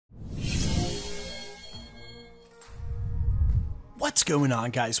What's going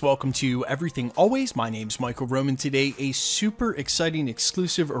on, guys? Welcome to Everything Always. My name's Michael Roman. Today, a super exciting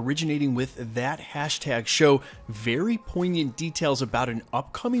exclusive originating with that hashtag show. Very poignant details about an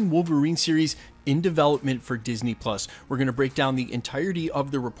upcoming Wolverine series in development for Disney+. We're going to break down the entirety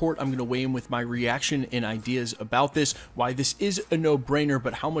of the report. I'm going to weigh in with my reaction and ideas about this, why this is a no-brainer,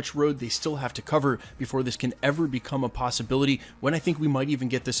 but how much road they still have to cover before this can ever become a possibility, when I think we might even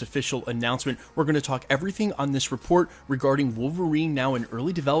get this official announcement. We're going to talk everything on this report regarding Wolverine now in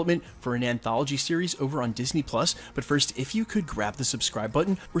early development for an anthology series over on Disney+. But first, if you could grab the subscribe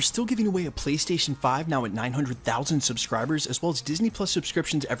button. We're still giving away a PlayStation 5 now at 900,000 subscribers, as well as Disney+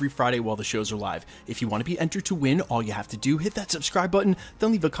 subscriptions every Friday while the shows are live. If you want to be entered to win, all you have to do, hit that subscribe button,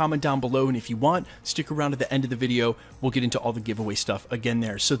 then leave a comment down below, and if you want, stick around at the end of the video. We'll get into all the giveaway stuff again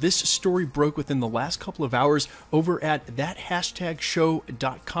there. So this story broke within the last couple of hours over at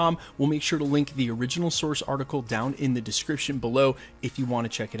thathashtagshow.com. We'll make sure to link the original source article down in the description below if you want to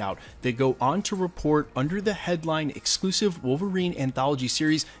check it out. They go on to report under the headline Exclusive Wolverine Anthology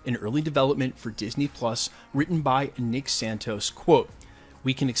Series in Early Development for Disney+, written by Nick Santos, quote,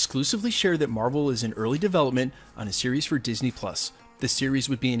 "We can exclusively share that Marvel is in early development on a series for Disney+. The series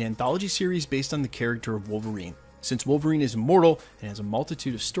would be an anthology series based on the character of Wolverine. Since Wolverine is immortal and has a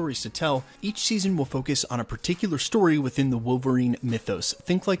multitude of stories to tell, each season will focus on a particular story within the Wolverine mythos.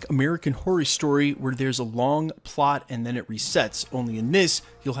 Think like American Horror Story, where there's a long plot and then it resets, only in this,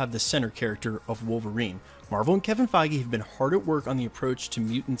 you'll have the center character of Wolverine. Marvel and Kevin Feige have been hard at work on the approach to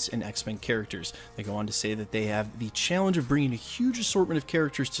mutants and X-Men characters. They go on to say that they have the challenge of bringing a huge assortment of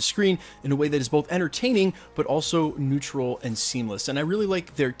characters to screen in a way that is both entertaining but also neutral and seamless." And I really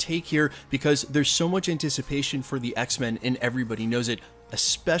like their take here because there's so much anticipation for the X-Men and everybody knows it,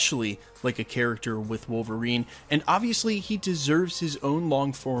 especially like a character with Wolverine, and obviously he deserves his own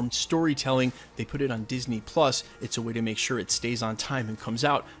long-form storytelling. They put it on Disney+. It's a way to make sure it stays on time and comes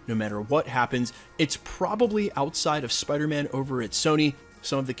out no matter what happens. It's probably outside of Spider-Man over at Sony.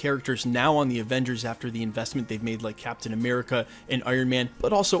 Some of the characters now on the Avengers after the investment they've made, like Captain America and Iron Man,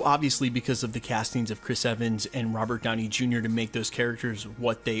 but also obviously because of the castings of Chris Evans and Robert Downey Jr. to make those characters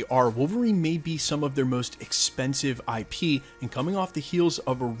what they are. Wolverine may be some of their most expensive IP, and coming off the heels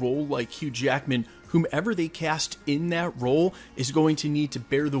of a role like Hugh Jackman, whomever they cast in that role is going to need to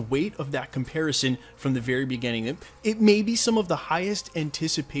bear the weight of that comparison from the very beginning. It may be some of the highest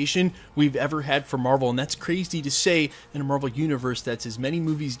anticipation we've ever had for Marvel, and that's crazy to say in a Marvel universe that's as many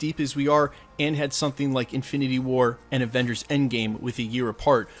movies deep as we are and had something like Infinity War and Avengers Endgame with a year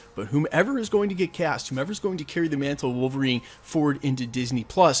apart. But whomever is going to get cast, whomever is going to carry the mantle of Wolverine forward into Disney+,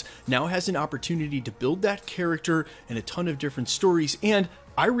 now has an opportunity to build that character and a ton of different stories. And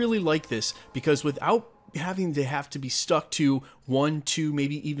I really like this because without having to be stuck to one, two,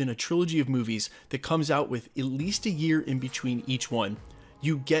 maybe even a trilogy of movies that comes out with at least a year in between each one,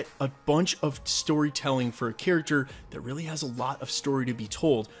 you get a bunch of storytelling for a character that really has a lot of story to be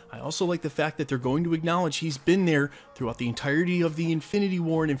told. I also like the fact that they're going to acknowledge he's been there throughout the entirety of the Infinity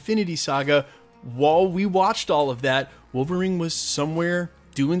War and Infinity Saga. While we watched all of that, Wolverine was somewhere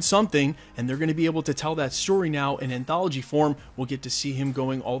doing something, and they're going to be able to tell that story now in anthology form. We'll get to see him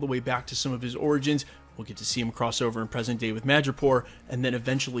going all the way back to some of his origins. We'll get to see him cross over in present day with Madripoor and then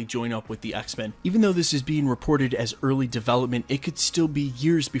eventually join up with the X-Men. Even though this is being reported as early development, it could still be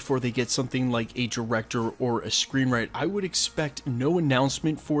years before they get something like a director or a screenwriter. I would expect no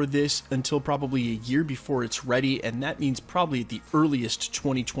announcement for this until probably a year before it's ready, and that means probably at the earliest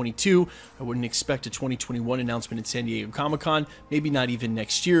 2022. I wouldn't expect a 2021 announcement at San Diego Comic-Con, maybe not even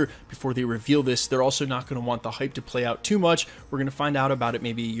next year before they reveal this. They're also not going to want the hype to play out too much. We're going to find out about it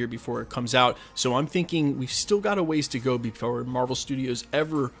maybe a year before it comes out. So I'm thinking we've still got a ways to go before Marvel Studios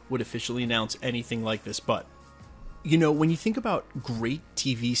ever would officially announce anything like this. But, you know, when you think about great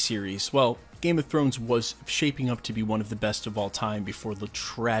TV series, well, Game of Thrones was shaping up to be one of the best of all time before the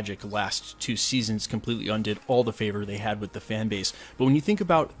tragic last two seasons completely undid all the favor they had with the fan base. But when you think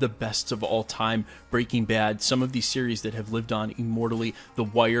about the best of all time, Breaking Bad, some of these series that have lived on immortally, The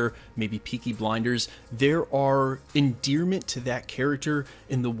Wire, maybe Peaky Blinders, there are endearment to that character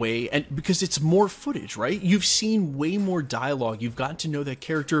in the way, and because it's more footage, right? You've seen way more dialogue. You've gotten to know that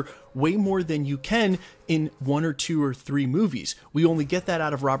character way more than you can in 1 or 2 or 3 movies. We only get that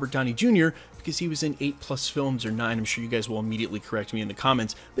out of Robert Downey Jr. because he was in 8+ films or 9. I'm sure you guys will immediately correct me in the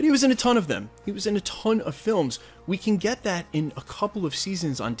comments, but he was in a ton of them. He was in a ton of films. We can get that in a couple of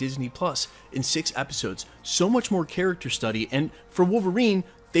seasons on Disney+, in 6 episodes. So much more character study, and for Wolverine,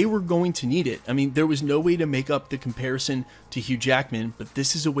 they were going to need it. I mean, there was no way to make up the comparison to Hugh Jackman, but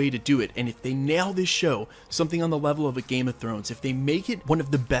this is a way to do it. And if they nail this show, something on the level of a Game of Thrones, if they make it one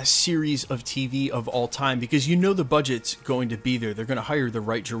of the best series of TV of all time, because you know the budget's going to be there, they're going to hire the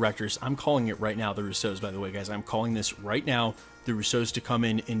right directors. I'm calling it right now, the Russos, by the way, guys. I'm calling this right now, the Russos to come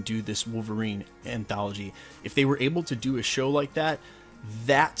in and do this Wolverine anthology. If they were able to do a show like that,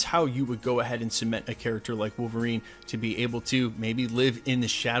 that's how you would go ahead and cement a character like Wolverine to be able to maybe live in the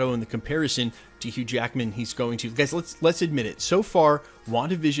shadow and the comparison to Hugh Jackman he's going to. Guys, let's admit it. So far,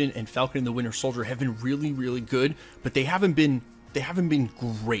 WandaVision and Falcon and the Winter Soldier have been really, really good, but they haven't been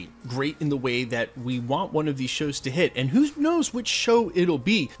great in the way that we want one of these shows to hit. And who knows which show it'll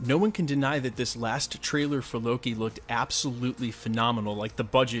be. No one can deny that this last trailer for Loki looked absolutely phenomenal. Like, the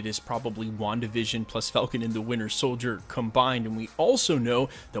budget is probably WandaVision plus Falcon and the Winter Soldier combined. And we also know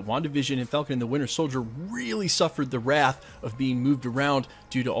that WandaVision and Falcon and the Winter Soldier really suffered the wrath of being moved around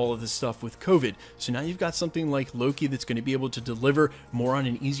due to all of this stuff with COVID. So now you've got something like Loki that's going to be able to deliver more on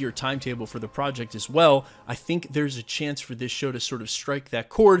an easier timetable for the project as well. I think there's a chance for this show to sort of strike that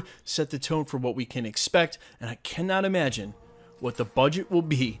chord, set the tone for what we can expect, and I cannot imagine what the budget will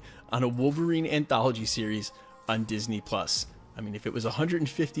be on a Wolverine anthology series on Disney+. I mean, if it was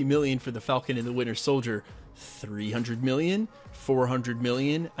 $150 million for the Falcon and the Winter Soldier, $300 million, $400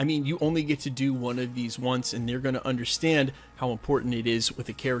 million. I mean, you only get to do one of these once, and they're going to understand how important it is with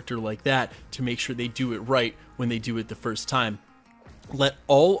a character like that to make sure they do it right when they do it the first time. Let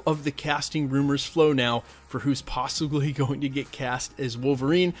all of the casting rumors flow now for who's possibly going to get cast as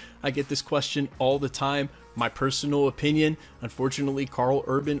Wolverine. I get this question all the time. My personal opinion, unfortunately, Karl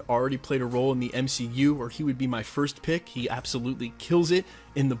Urban already played a role in the MCU, or he would be my first pick. He absolutely kills it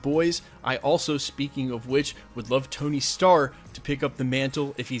in The Boys. I also, speaking of which, would love Tony Starr to pick up the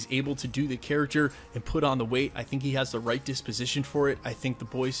mantle if he's able to do the character and put on the weight. I think he has the right disposition for it. I think The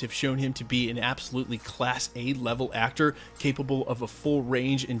Boys have shown him to be an absolutely Class A level actor, capable of a full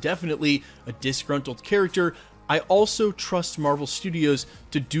range and definitely a disgruntled character. I also trust Marvel Studios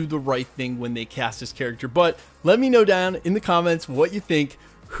to do the right thing when they cast this character. But let me know down in the comments what you think.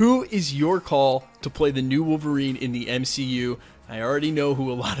 Who is your call to play the new Wolverine in the MCU? I already know who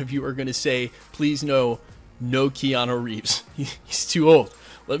a lot of you are going to say. Please no Keanu Reeves. He's too old.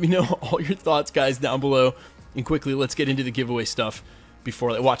 Let me know all your thoughts, guys, down below. And quickly, let's get into the giveaway stuff.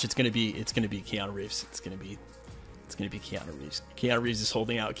 Before watch, it's gonna be Keanu Reeves. It's gonna be Keanu Reeves. Keanu Reeves is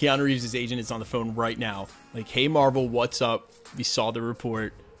holding out. Keanu Reeves' agent is on the phone right now. Like, hey Marvel, what's up? We saw the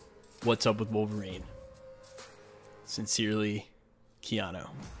report. What's up with Wolverine? Sincerely, Keanu.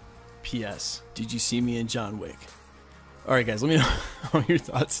 P.S. Did you see me in John Wick? Alright guys, let me know all your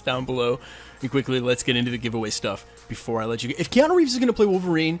thoughts down below. And quickly, let's get into the giveaway stuff before I let you go. If Keanu Reeves is going to play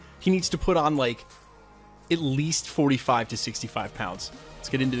Wolverine, he needs to put on, like, at least 45 to 65 pounds. Let's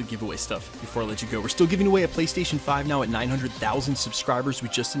get into the giveaway stuff before I let you go. We're still giving away a PlayStation 5 now at 900,000 subscribers. We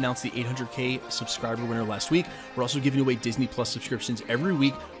just announced the 800K subscriber winner last week. We're also giving away Disney Plus subscriptions every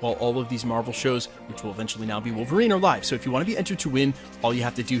week while all of these Marvel shows, which will eventually now be Wolverine, are live. So if you want to be entered to win, all you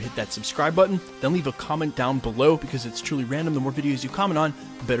have to do, hit that subscribe button, then leave a comment down below because it's truly random. The more videos you comment on,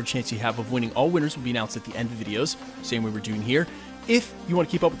 the better chance you have of winning. All winners will be announced at the end of the videos, same way we're doing here. If you want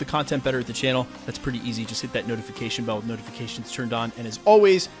to keep up with the content better at the channel, that's pretty easy. Just hit that notification bell with notifications turned on. And as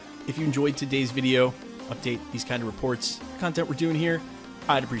always, if you enjoyed today's video, update these kind of reports, content we're doing here,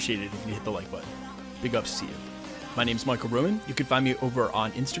 I'd appreciate it if you hit the like button. Big ups to you. My name's Michael Roman. You can find me over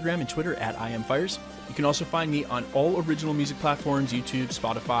on Instagram and Twitter at IamFires. You can also find me on all original music platforms, YouTube,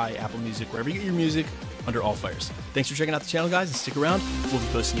 Spotify, Apple Music, wherever you get your music, under All Fires. Thanks for checking out the channel, guys, and stick around. We'll be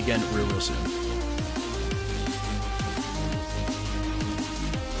posting again real soon.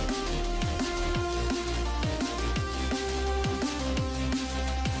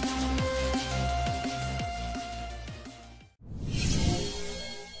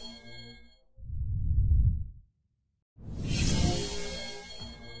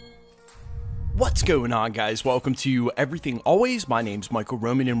 What's going on, guys? Welcome to Everything Always. My name's Michael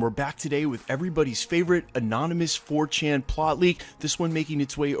Roman, and we're back today with everybody's favorite anonymous 4chan plot leak. This one making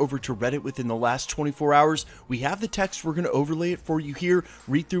its way over to Reddit within the last 24 hours. We have the text. We're going to overlay it for you here,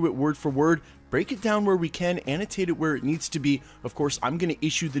 read through it word for word, break it down where we can, annotate it where it needs to be. Of course, I'm going to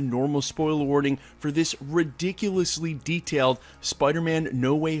issue the normal spoiler warning for this ridiculously detailed Spider-Man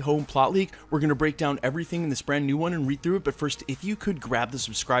No Way Home plot leak. We're going to break down everything in this brand new one and read through it. But first, if you could grab the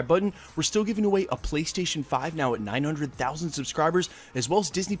subscribe button, we're still giving away a PlayStation 5 now at 900,000 subscribers, as well as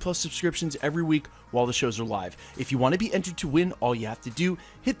Disney Plus subscriptions every week while the shows are live. If you want to be entered to win, all you have to do,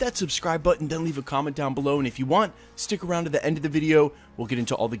 hit that subscribe button, then leave a comment down below. And if you want, stick around to the end of the video. we'll get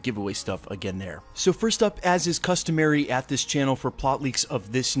into all the giveaway stuff again there. So first up, as is customary at this channel for plot leaks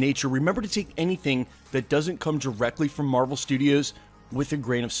of this nature, remember to take anything that doesn't come directly from Marvel Studios with a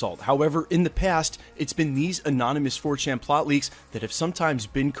grain of salt. However, in the past, it's been these anonymous 4chan plot leaks that have sometimes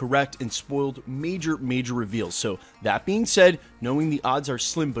been correct and spoiled major reveals. So that being said, knowing the odds are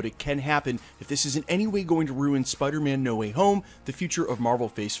slim, but it can happen, if this is in any way going to ruin Spider-Man No Way Home, the future of Marvel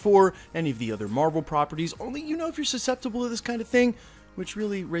Phase 4, any of the other Marvel properties, only you know if you're susceptible to this kind of thing, which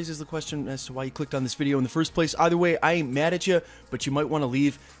really raises the question as to why you clicked on this video in the first place. Either way, I ain't mad at you, but you might want to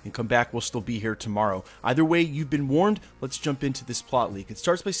leave and come back. We'll still be here tomorrow. Either way, you've been warned. Let's jump into this plot leak. It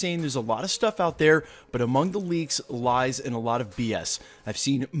starts by saying there's a lot of stuff out there, but among the leaks, lies and a lot of BS. I've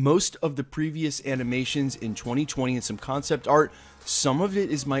seen most of the previous animations in 2020 and some concept art. Some of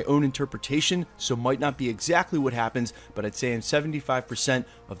it is my own interpretation, so might not be exactly what happens, but I'd say I'm 75%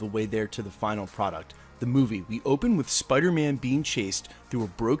 of the way there to the final product. The movie, we open with Spider-Man being chased through a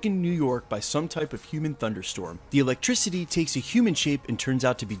broken New York by some type of human thunderstorm. The electricity takes a human shape and turns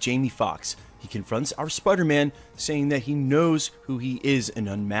out to be Jamie Foxx. He confronts our Spider-Man, saying that he knows who he is and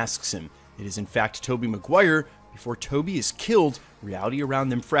unmasks him. It is in fact Tobey Maguire. Before Tobey is killed, reality around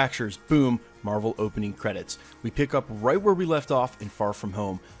them fractures. Boom, Marvel opening credits. We pick up right where we left off in Far From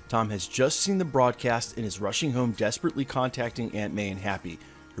Home. Tom has just seen the broadcast and is rushing home, desperately contacting Aunt May and Happy.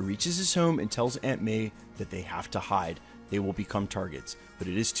 He reaches his home and tells Aunt May that they have to hide. They will become targets. But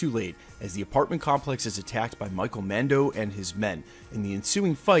it is too late, as the apartment complex is attacked by Michael Mando and his men. In the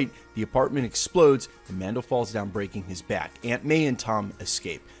ensuing fight, the apartment explodes and Mando falls down, breaking his back. Aunt May and Tom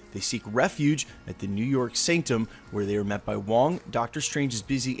escape. They seek refuge at the New York Sanctum, where they are met by Wong. Doctor Strange is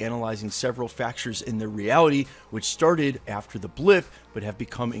busy analyzing several fractures in their reality, which started after the blip, but have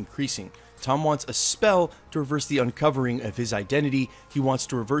become increasing. Tom wants a spell to reverse the uncovering of his identity. He wants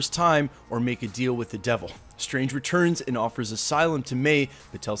to reverse time or make a deal with the devil. Strange returns and offers asylum to May,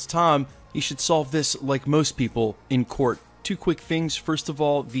 but tells Tom he should solve this like most people in court. Two quick things. First of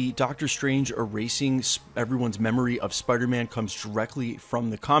all, the Doctor Strange erasing everyone's memory of Spider-Man comes directly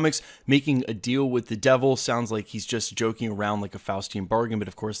from the comics. Making a deal with the devil sounds like he's just joking around like a Faustian bargain, but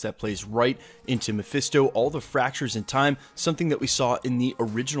of course that plays right into Mephisto. All the fractures in time, something that we saw in the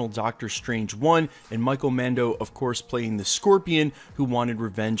original Doctor Strange 1, and Michael Mando, of course, playing the Scorpion, who wanted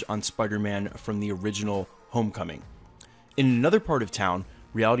revenge on Spider-Man from the original Homecoming. In another part of town,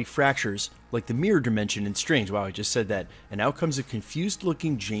 reality fractures, like the mirror dimension in Strange. Wow, I just said that. And out comes a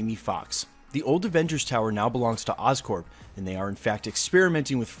confused-looking Jamie Foxx. The old Avengers Tower now belongs to Oscorp, and they are in fact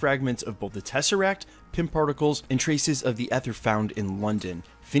experimenting with fragments of both the Tesseract, Pym particles, and traces of the ether found in London.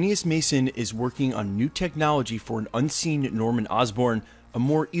 Phineas Mason is working on new technology for an unseen Norman Osborn, a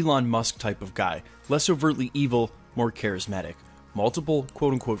more Elon Musk type of guy. Less overtly evil, more charismatic. Multiple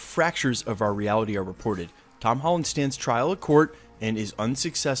quote-unquote fractures of our reality are reported. Tom Holland stands trial at court and is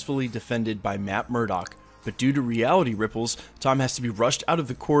unsuccessfully defended by Matt Murdock, but due to reality ripples, Tom has to be rushed out of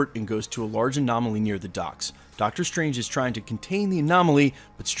the court and goes to a large anomaly near the docks. Doctor Strange is trying to contain the anomaly,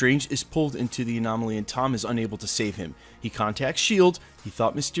 but Strange is pulled into the anomaly and Tom is unable to save him. He contacts S.H.I.E.L.D. He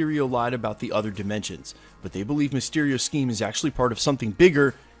thought Mysterio lied about the other dimensions, but they believe Mysterio's scheme is actually part of something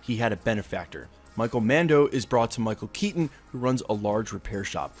bigger. He had a benefactor. Michael Mando is brought to Michael Keaton, who runs a large repair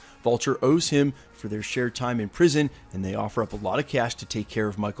shop. Vulture owes him for their shared time in prison, and they offer up a lot of cash to take care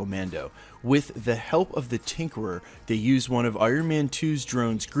of Michael Mando. With the help of the Tinkerer, they use one of Iron Man 2's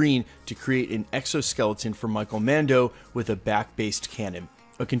drones, Green, to create an exoskeleton for Michael Mando with a back-based cannon.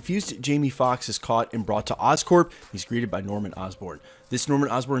 A confused Jamie Foxx is caught and brought to Oscorp. He's greeted by Norman Osborn. This Norman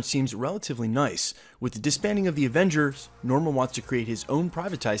Osborn seems relatively nice. With the disbanding of the Avengers, Norman wants to create his own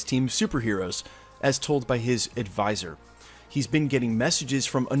privatized team of superheroes, as told by his advisor. He's been getting messages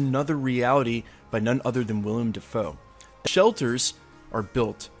from another reality by none other than Willem Dafoe. Shelters are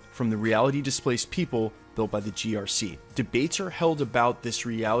built from the reality-displaced people built by the GRC. Debates are held about this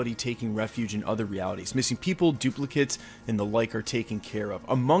reality taking refuge in other realities. Missing people, duplicates, and the like are taken care of.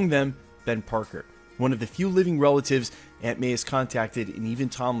 Among them, Ben Parker, one of the few living relatives Aunt May is contacted, and even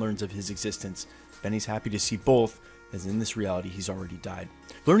Tom learns of his existence. Benny's happy to see both, as in this reality he's already died.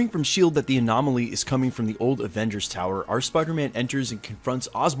 Learning from S.H.I.E.L.D. that the anomaly is coming from the old Avengers Tower, our Spider-Man enters and confronts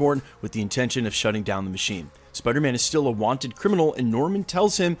Osborn with the intention of shutting down the machine. Spider-Man is still a wanted criminal, and Norman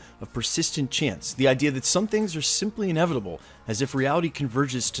tells him of persistent chance, the idea that some things are simply inevitable, as if reality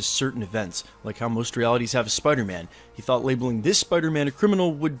converges to certain events, like how most realities have a Spider-Man. He thought labeling this Spider-Man a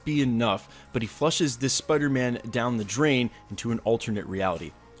criminal would be enough, but he flushes this Spider-Man down the drain into an alternate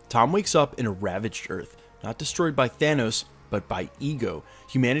reality. Tom wakes up in a ravaged Earth, not destroyed by Thanos, but by ego.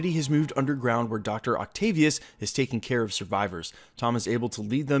 Humanity has moved underground where Dr. Octavius is taking care of survivors. Tom is able to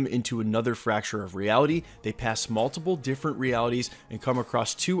lead them into another fracture of reality. They pass multiple different realities and come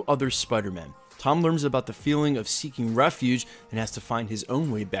across 2 other Spider-Men. Tom learns about the feeling of seeking refuge and has to find his own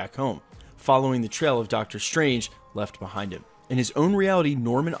way back home, following the trail of Doctor Strange left behind him. In his own reality,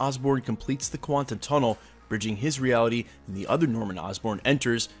 Norman Osborn completes the quantum tunnel, bridging his reality, and the other Norman Osborn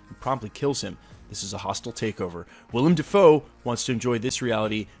enters and promptly kills him. This is a hostile takeover. Willem Dafoe wants to enjoy this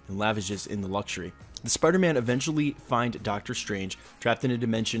reality and lavishes in the luxury. The Spider-Man eventually find Doctor Strange, trapped in a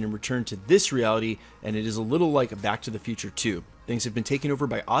dimension, and return to this reality, and it is a little like Back to the Future 2. Things have been taken over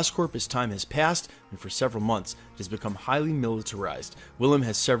by Oscorp as time has passed, and for several months, it has become highly militarized. Willem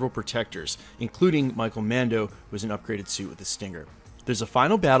has several protectors, including Michael Mando, who has an upgraded suit with a stinger. There's a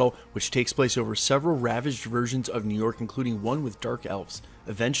final battle, which takes place over several ravaged versions of New York, including one with dark elves.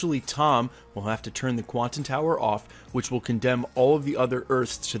 Eventually, Tom will have to turn the Quantum Tower off, which will condemn all of the other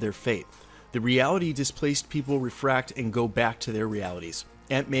Earths to their fate. The reality-displaced people refract and go back to their realities.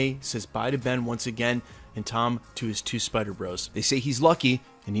 Aunt May says bye to Ben once again, and Tom to his 2 Spider Bros. They say he's lucky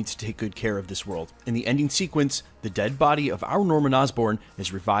and needs to take good care of this world. In the ending sequence, the dead body of our Norman Osborn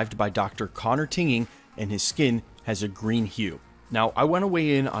is revived by Dr. Connor Tinging, and his skin has a green hue. Now, I want to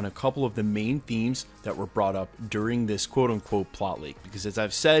weigh in on a couple of the main themes that were brought up during this quote-unquote plot leak, because as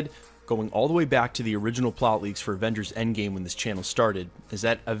I've said, going all the way back to the original plot leaks for Avengers Endgame when this channel started, is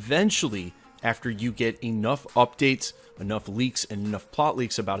that eventually, after you get enough updates, enough leaks, and enough plot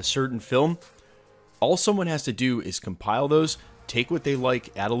leaks about a certain film, all someone has to do is compile those, take what they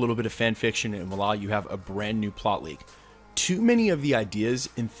like, add a little bit of fan fiction, and voila, you have a brand new plot leak. Too many of the ideas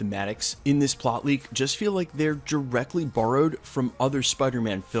and thematics in this plot leak just feel like they're directly borrowed from other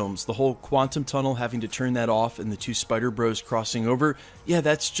Spider-Man films. The whole quantum tunnel having to turn that off and the 2 Spider Bros crossing over, yeah,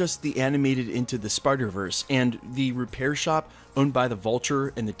 that's just the animated Into the Spider-Verse. And the repair shop owned by the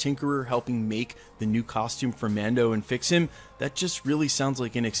Vulture and the Tinkerer helping make the new costume for Mando and fix him, that just really sounds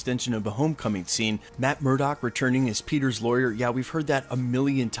like an extension of a Homecoming scene. Matt Murdock returning as Peter's lawyer, yeah, we've heard that a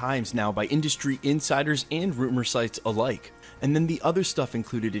million times now by industry insiders and rumor sites alike. And then the other stuff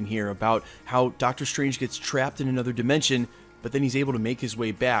included in here about how Doctor Strange gets trapped in another dimension, but then he's able to make his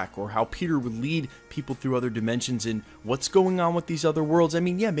way back, or how Peter would lead people through other dimensions and what's going on with these other worlds. I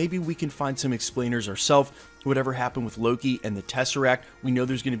mean, yeah, maybe we can find some explainers ourselves. Whatever happened with Loki and the Tesseract, we know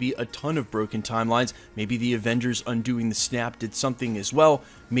there's going to be a ton of broken timelines. Maybe the Avengers undoing the snap did something as well.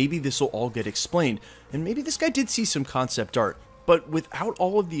 Maybe this will all get explained. And maybe this guy did see some concept art. But without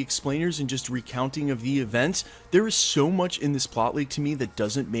all of the explainers and just recounting of the events, there is so much in this plot leak to me that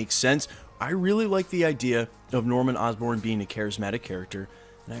doesn't make sense. I really like the idea of Norman Osborn being a charismatic character,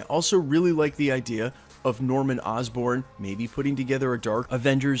 and I also really like the idea of Norman Osborn maybe putting together a Dark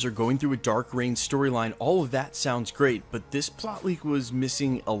Avengers or going through a Dark Reign storyline. All of that sounds great, but this plot leak was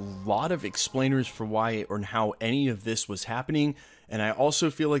missing a lot of explainers for why or how any of this was happening, and I also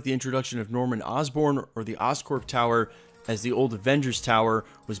feel like the introduction of Norman Osborn or the Oscorp Tower as the old Avengers Tower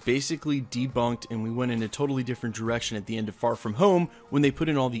was basically debunked, and we went in a totally different direction at the end of Far From Home when they put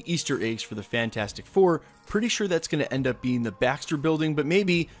in all the Easter eggs for the Fantastic Four. Pretty sure that's going to end up being the Baxter Building, but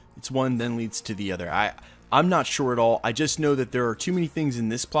maybe it's one then leads to the other. I'm not sure at all. I just know that there are too many things in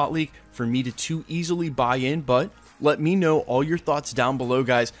this plot leak for me to too easily buy in, but let me know all your thoughts down below,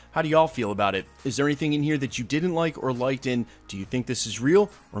 guys. How do y'all feel about it? Is there anything in here that you didn't like or liked, and do you think this is real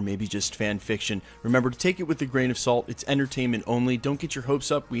or maybe just fan fiction? Remember to take it with a grain of salt. It's entertainment only. Don't get your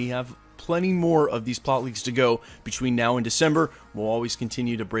hopes up. We have plenty more of these plot leaks to go between now and December. We'll always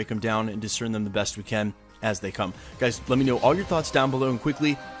continue to break them down and discern them the best we can as they come. Guys, let me know all your thoughts down below, and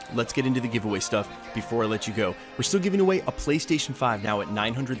quickly, let's get into the giveaway stuff before I let you go. We're still giving away a PlayStation 5 now at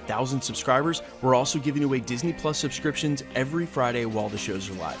 900,000 subscribers. We're also giving away Disney Plus subscriptions every Friday while the shows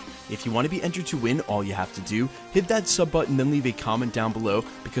are live. If you want to be entered to win, all you have to do, hit that sub button, then leave a comment down below,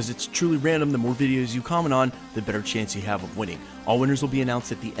 because it's truly random. The more videos you comment on, the better chance you have of winning. All winners will be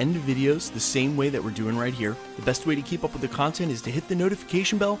announced at the end of videos, the same way that we're doing right here. The best way to keep up with the content is to hit the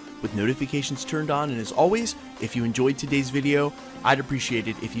notification bell with notifications turned on, and as always, if you enjoyed today's video, I'd appreciate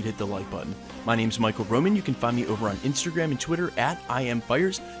it if you'd hit the like button. My name's Michael Roman. You can find me over on Instagram and Twitter at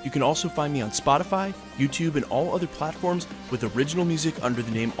IamFires. You can also find me on Spotify, YouTube, and all other platforms with original music under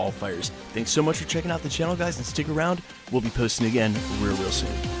the name All Fires. Thanks so much for checking out the channel, guys, and stick around. We'll be posting again real soon.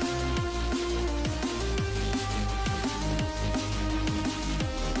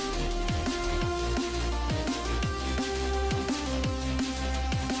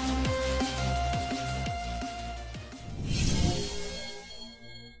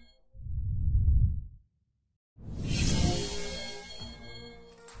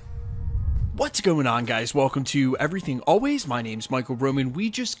 What's going on, guys? Welcome to Everything Always. My name's Michael Roman. We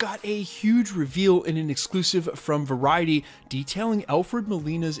just got a huge reveal in an exclusive from Variety detailing Alfred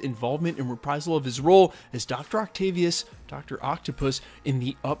Molina's involvement in reprisal of his role as Dr. Octavius, Dr. Octopus, in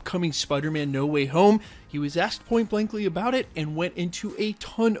the upcoming Spider-Man No Way Home. He was asked point blankly about it and went into a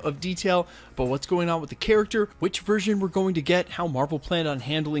ton of detail about what's going on with the character, which version we're going to get, how Marvel planned on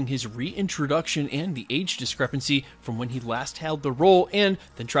handling his reintroduction and the age discrepancy from when he last held the role, and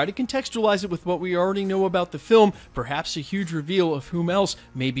then try to contextualize it with what we already know about the film, perhaps a huge reveal of whom else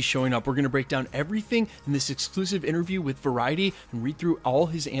may be showing up. We're going to break down everything in this exclusive interview with Variety and read through all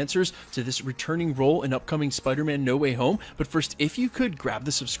his answers to this returning role in upcoming Spider-Man No Way Home. But first, if you could grab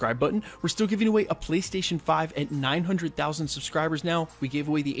the subscribe button. We're still giving away a PlayStation 5 at 900,000 subscribers now. We gave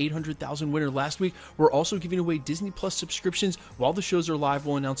away the 800,000 winner last week. We're also giving away Disney Plus subscriptions while the shows are live.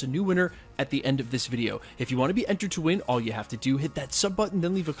 We'll announce a new winner at the end of this video. If you want to be entered to win, all you have to do, hit that sub button,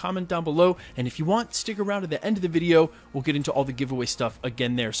 then leave a comment down below. And if you want, stick around to the end of the video. We'll get into all the giveaway stuff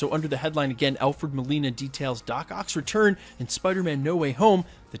again there. So under the headline again, Alfred Molina details Doc Ock's return in Spider-Man No Way Home.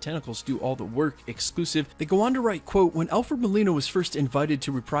 The tentacles do all the work. Exclusive. They go on to write, quote, "When Alfred Molina was first invited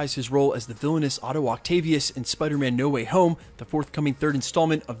to reprise his role as the villainous Otto Octavius in Spider-Man No Way Home, the forthcoming third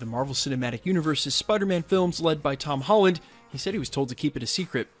installment of the Marvel Cinematic Universe's Spider-Man films led by Tom Holland, he said he was told to keep it a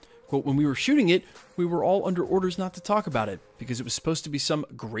secret. Quote, when we were shooting it, we were all under orders not to talk about it because it was supposed to be some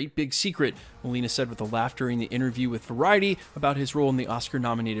great big secret," Molina said with a laugh during the interview with Variety about his role in the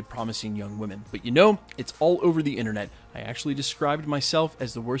Oscar-nominated Promising Young Women. "But you know, it's all over the internet. I actually described myself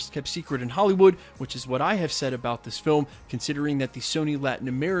as the worst kept secret in Hollywood, which is what I have said about this film, considering that the Sony Latin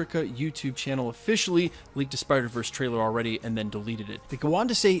America YouTube channel officially leaked a Spider-Verse trailer already and then deleted it." They go on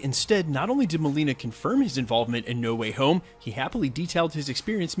to say, instead, not only did Molina confirm his involvement in No Way Home, he happily detailed his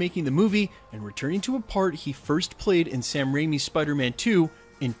experience making the movie and returning to a part he first played in Sam Raimi's Spider-Man 2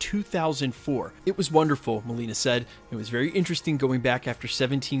 in 2004. "It was wonderful," Molina said. "It was very interesting going back after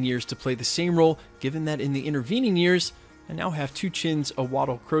 17 years to play the same role, given that in the intervening years, I now have two chins, a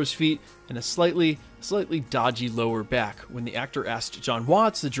waddle crow's feet, and a slightly dodgy lower back." When the actor asked John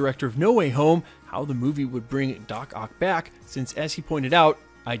Watts, the director of No Way Home, how the movie would bring Doc Ock back, since, as he pointed out,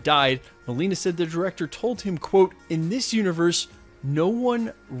 "I died," Molina said the director told him, quote, "In this universe, no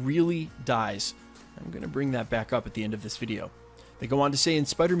one really dies." I'm going to bring that back up at the end of this video. They go on to say in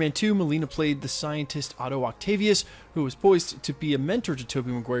Spider-Man 2, Molina played the scientist Otto Octavius, who was poised to be a mentor to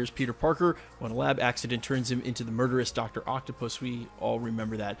Tobey Maguire's Peter Parker when a lab accident turns him into the murderous Dr. Octopus. We all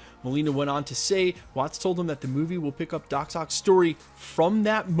remember that. Molina went on to say Watts told him that the movie will pick up Doc Ock's story from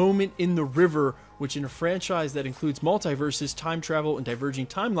that moment in the river, which in a franchise that includes multiverses, time travel, and diverging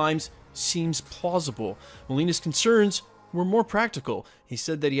timelines seems plausible. Molina's concerns were more practical. He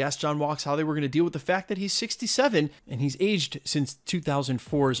said that he asked John Watts how they were going to deal with the fact that he's 67 and he's aged since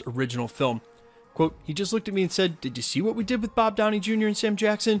 2004's original film. Quote, "He just looked at me and said, 'Did you see what we did with Bob Downey Jr. and Sam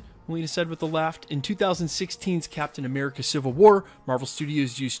Jackson?' Molina said with a laugh. In 2016's Captain America Civil War, Marvel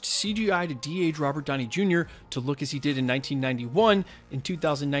Studios used CGI to de-age Robert Downey Jr. to look as he did in 1991. In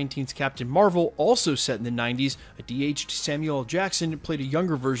 2019's Captain Marvel, also set in the 90s, a de-aged Samuel L. Jackson played a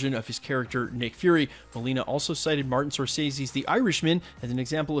younger version of his character, Nick Fury." Molina also cited Martin Scorsese's The Irishman as an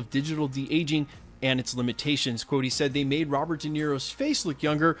example of digital de-aging and its limitations. Quote, he said, "They made Robert De Niro's face look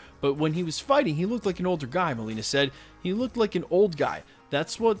younger, but when he was fighting, he looked like an older guy," Molina said. "He looked like an old guy.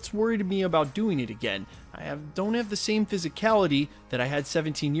 That's what's worried me about doing it again. Don't have the same physicality that I had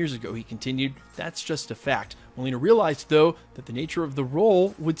 17 years ago," he continued. "That's just a fact." Molina realized, though, that the nature of the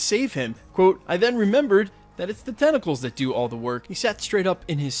role would save him. Quote, "I then remembered that it's the tentacles that do all the work." He sat straight up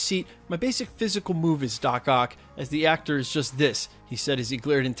in his seat. "My basic physical move is Doc Ock. As the actor is just this," he said as he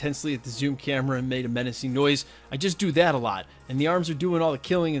glared intensely at the zoom camera and made a menacing noise. "I just do that a lot. And the arms are doing all the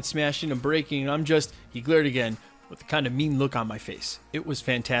killing and smashing and breaking, and I'm just," he glared again, with a kind of mean look on my face. It was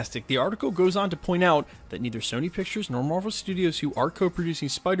fantastic. The article goes on to point out that neither Sony Pictures nor Marvel Studios, who are co-producing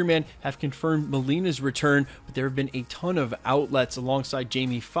Spider-Man, have confirmed Molina's return, but there have been a ton of outlets alongside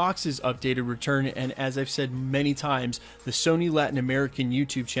Jamie Foxx's updated return, and as I've said many times, the Sony Latin American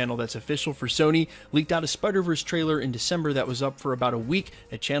YouTube channel that's official for Sony leaked out a Spider-Verse trailer in December that was up for about a week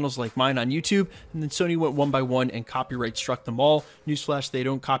at channels like mine on YouTube, and then Sony went one by one and copyright struck them all. Newsflash, they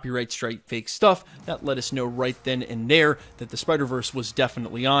don't copyright strike fake stuff. That let us know right then and there that the Spider-Verse was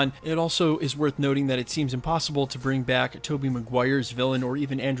definitely on. It also is worth noting that it seems impossible to bring back Tobey Maguire's villain or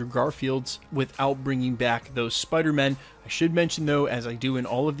even Andrew Garfield's without bringing back those Spider-Men. I should mention, though, as I do in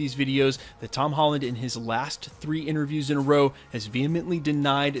all of these videos, that Tom Holland in his last 3 interviews in a row has vehemently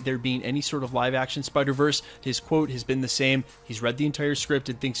denied there being any sort of live-action Spider-Verse. His quote has been the same. He's read the entire script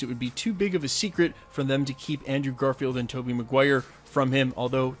and thinks it would be too big of a secret for them to keep Andrew Garfield and Tobey Maguire from him,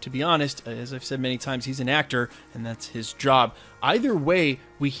 although to be honest, as I've said many times, he's an actor and that's his job. Either way,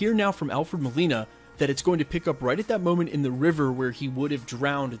 we hear now from Alfred Molina that it's going to pick up right at that moment in the river where he would have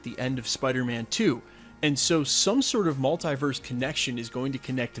drowned at the end of Spider-Man 2. And so some sort of multiverse connection is going to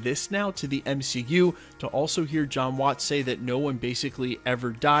connect this now to the MCU. To also hear John Watts say that no one basically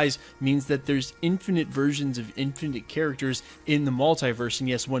ever dies means that there's infinite versions of infinite characters in the multiverse. And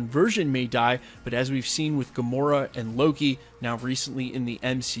yes, one version may die, but as we've seen with Gamora and Loki, now recently in the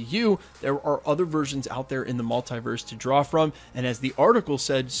MCU, there are other versions out there in the multiverse to draw from. And as the article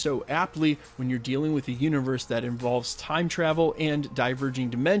said so aptly, when you're dealing with a universe that involves time travel and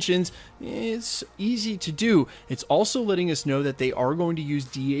diverging dimensions, it's easy to do. It's also letting us know that they are going to use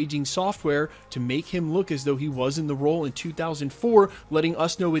de-aging software to make him look as though he was in the role in 2004, letting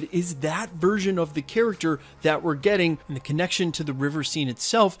us know it is that version of the character that we're getting. And the connection to the river scene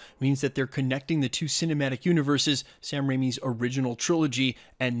itself means that they're connecting the two cinematic universes, Sam Raimi's original trilogy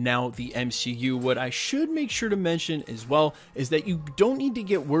and now the MCU. What I should make sure to mention as well is that you don't need to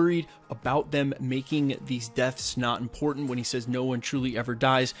get worried about them making these deaths not important when he says no one truly ever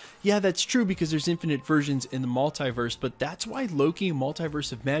dies. Yeah, that's true because there's infinite versions in the multiverse, but that's why Loki and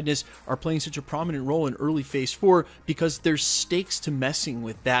Multiverse of Madness are playing such a prominent role in early Phase 4, because there's stakes to messing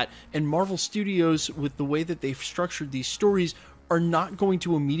with that. And Marvel Studios, with the way that they've structured these stories, are not going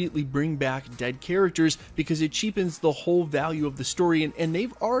to immediately bring back dead characters because it cheapens the whole value of the story, and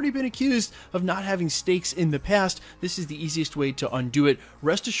they've already been accused of not having stakes in the past. This is the easiest way to undo it.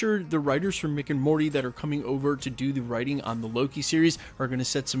 Rest assured, the writers from Rick and Morty that are coming over to do the writing on the Loki series are going to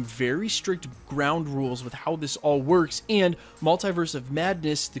set some very strict ground rules with how this all works, and Multiverse of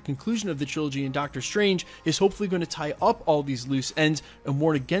Madness, the conclusion of the trilogy in Doctor Strange, is hopefully going to tie up all these loose ends and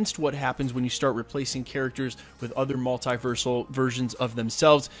warn against what happens when you start replacing characters with other multiversal versions of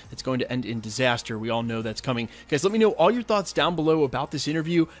themselves. It's going to end in disaster. We all know that's coming. Guys, let me know all your thoughts down below about this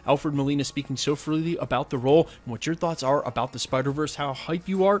interview. Alfred Molina speaking so freely about the role, and what your thoughts are about the Spider-Verse, how hype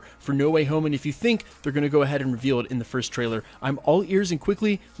you are for No Way Home, and if you think they're going to go ahead and reveal it in the first trailer. I'm all ears, and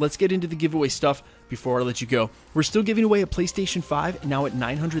quickly, let's get into the giveaway stuff before I let you go. We're still giving away a PlayStation 5, now at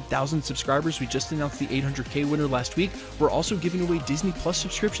 900,000 subscribers. We just announced the 800K winner last week. We're also giving away Disney Plus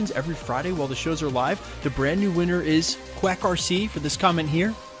subscriptions every Friday while the shows are live. The brand new winner is QuackRC for this comment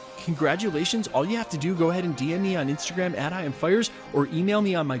here. Congratulations. All you have to do, go ahead and DM me on Instagram at IamFires or email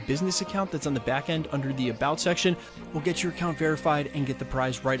me on my business account that's on the back end under the About section. We'll get your account verified and get the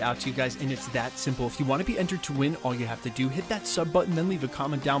prize right out to you guys, and it's that simple. If you want to be entered to win, all you have to do, hit that sub button, then leave a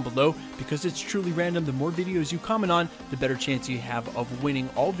comment down below. Because it's truly random, the more videos you comment on, the better chance you have of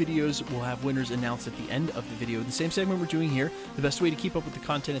winning. All videos will have winners announced at the end of the video. The same segment we're doing here. The best way to keep up with the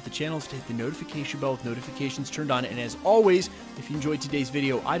content at the channel is to hit the notification bell with notifications turned on. And as always, if you enjoyed today's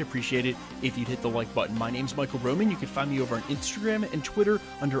video, I'd appreciate it if you'd hit the like button. My name's Michael Roman. You can find me over on Instagram and Twitter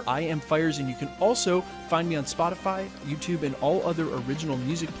under IamFires, and you can also find me on Spotify, YouTube, and all other original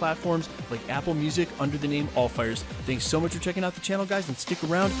music platforms like Apple Music under the name AllFires. Thanks so much for checking out the channel, guys, and stick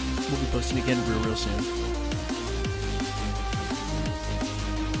around. We'll be posting again real soon.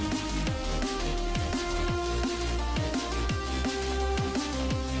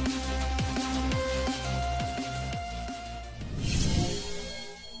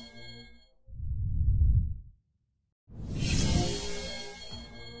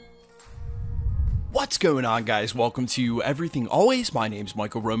 What's going on, guys? Welcome to Everything Always. My name's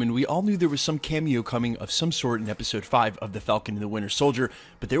Michael Roman. We all knew there was some cameo coming of some sort in episode 5 of The Falcon and the Winter Soldier,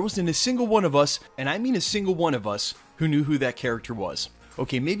 but there wasn't a single one of us, and I mean a single one of us, who knew who that character was.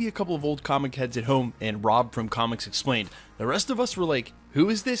 Okay, maybe a couple of old comic heads at home and Rob from Comics Explained. The rest of us were like, who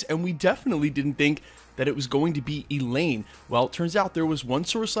is this? And we definitely didn't think that it was going to be Elaine. Well, it turns out there was one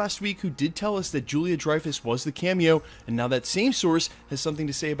source last week who did tell us that Julia Dreyfus was the cameo, and now that same source has something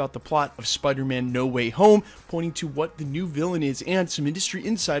to say about the plot of Spider-Man No Way Home, pointing to what the new villain is, and some industry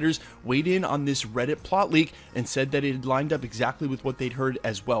insiders weighed in on this Reddit plot leak and said that it had lined up exactly with what they'd heard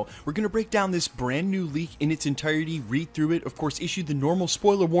as well. We're going to break down this brand new leak in its entirety, read through it, of course issue the normal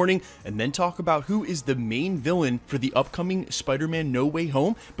spoiler warning, and then talk about who is the main villain for the upcoming Spider-Man No Way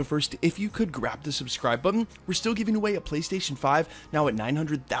Home. But first, if you could grab the subscribe button. We're still giving away a PlayStation 5, now at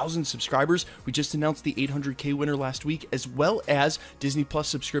 900,000 subscribers. We just announced the 800K winner last week, as well as Disney Plus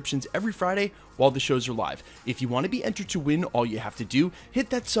subscriptions every Friday while the shows are live. If you want to be entered to win, all you have to do,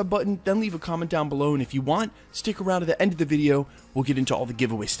 hit that sub button, then leave a comment down below, and if you want, stick around to the end of the video. We'll get into all the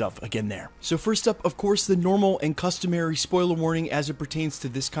giveaway stuff again there. So first up, of course, the normal and customary spoiler warning as it pertains to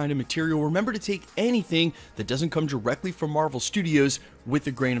this kind of material. Remember to take anything that doesn't come directly from Marvel Studios with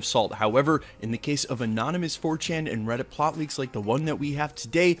a grain of salt. However, in the case of anonymous 4chan and Reddit plot leaks like the one that we have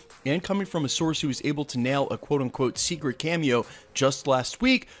today, and coming from a source who was able to nail a quote-unquote secret cameo just last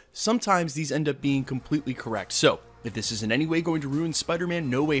week, sometimes these end up being completely correct. So, if this is in any way going to ruin Spider-Man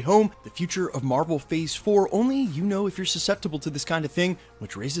No Way Home, the future of Marvel Phase 4, only you know if you're susceptible to this kind of thing,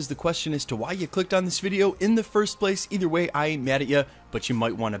 which raises the question as to why you clicked on this video in the first place. Either way, I ain't mad at you, but you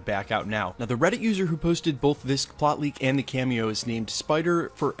might want to back out now. Now, the Reddit user who posted both this plot leak and the cameo is named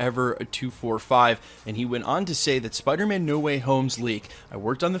Spider-Forever245, and he went on to say that Spider-Man No Way Home's leak, I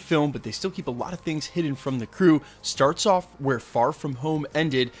worked on the film, but they still keep a lot of things hidden from the crew, starts off where Far From Home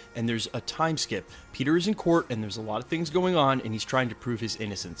ended, and there's a time skip. Peter is in court, and there's a lot of things going on, and he's trying to prove his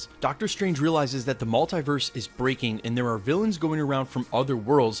innocence. Doctor Strange realizes that the multiverse is breaking, and there are villains going around from other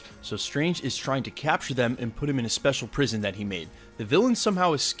worlds, so Strange is trying to capture them and put him in a special prison that he made. The villain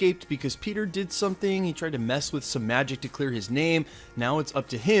somehow escaped because Peter did something. He tried to mess with some magic to clear his name. Now it's up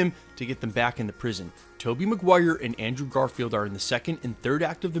to him to get them back in the prison. Tobey Maguire and Andrew Garfield are in the second and third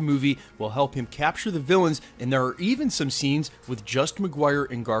act of the movie, will help him capture the villains, and there are even some scenes with just Maguire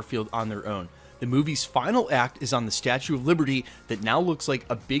and Garfield on their own. The movie's final act is on the Statue of Liberty that now looks like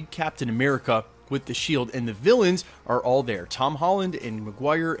a big Captain America with the shield, and the villains are all there. Tom Holland and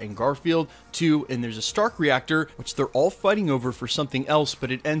Maguire and Garfield too, and there's a Stark reactor, which they're all fighting over for something else,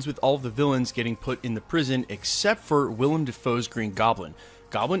 but it ends with all the villains getting put in the prison except for Willem Dafoe's Green Goblin.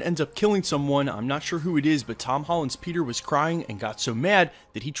 Goblin ends up killing someone, I'm not sure who it is, but Tom Holland's Peter was crying and got so mad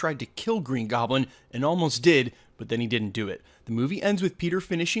that he tried to kill Green Goblin and almost did, but then he didn't do it. The movie ends with Peter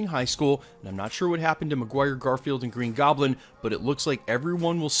finishing high school, and I'm not sure what happened to Maguire, Garfield, and Green Goblin, but it looks like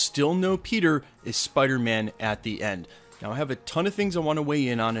everyone will still know Peter is Spider-Man at the end. Now, I have a ton of things I want to weigh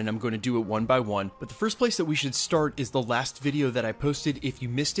in on, and I'm going to do it one by one, but the first place that we should start is the last video that I posted. If you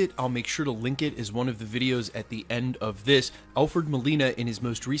missed it, I'll make sure to link it as one of the videos at the end of this. Alfred Molina, in his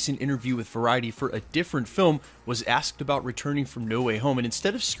most recent interview with Variety for a different film, was asked about returning from No Way Home, and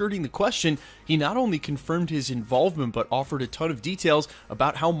instead of skirting the question, he not only confirmed his involvement, but offered a ton of details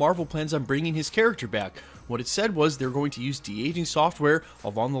about how Marvel plans on bringing his character back. What it said was they're going to use de-aging software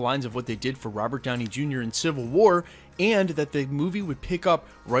along the lines of what they did for Robert Downey Jr. in Civil War, and that the movie would pick up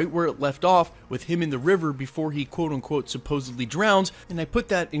right where it left off with him in the river before he quote-unquote supposedly drowns. And I put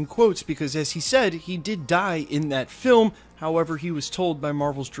that in quotes because, as he said, he did die in that film. However, he was told by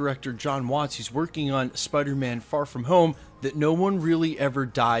Marvel's director Jon Watts, who's working on Spider-Man Far From Home, that no one really ever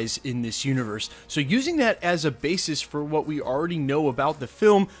dies in this universe. So using that as a basis for what we already know about the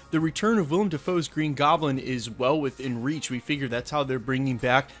film, the return of Willem Dafoe's Green Goblin is well within reach. We figure that's how they're bringing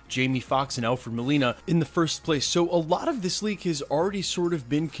back Jamie Foxx and Alfred Molina in the first place. So a lot of this leak has already sort of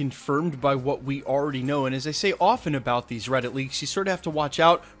been confirmed by what we already know. And as I say often about these Reddit leaks, you sort of have to watch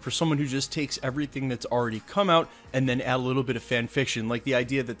out for someone who just takes everything that's already come out and then add a little bit of fan fiction, like the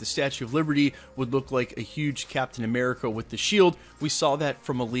idea that the Statue of Liberty would look like a huge Captain America with the shield. We saw that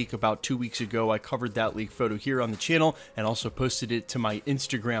from a leak about 2 weeks ago. I covered that leak photo here on the channel and also posted it to my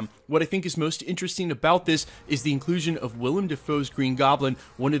Instagram. What I think is most interesting about this is the inclusion of Willem Dafoe's Green Goblin,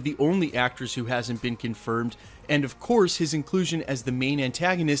 one of the only actors who hasn't been confirmed, and of course his inclusion as the main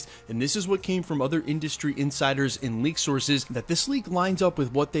antagonist. And this is what came from other industry insiders and leak sources, that this leak lines up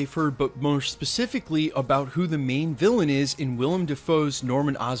with what they've heard, but more specifically about who the main villain is in Willem Dafoe's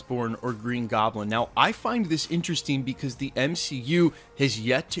Norman Osborn or Green Goblin. Now, I find this interesting because the MCU has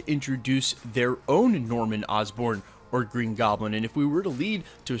yet to introduce their own Norman Osborn or Green Goblin, and if we were to lead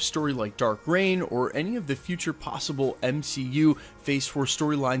to a story like Dark Reign or any of the future possible MCU Phase 4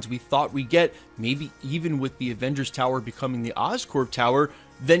 storylines we thought we'd get, maybe even with the Avengers Tower becoming the Oscorp Tower,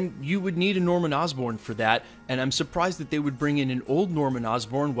 then you would need a Norman Osborn for that, and I'm surprised that they would bring in an old Norman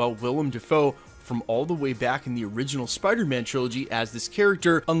Osborn while Willem Dafoe from all the way back in the original Spider-Man trilogy as this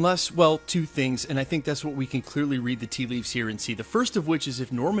character, unless, well, two things, and I think that's what we can clearly read the tea leaves here and see. The first of which is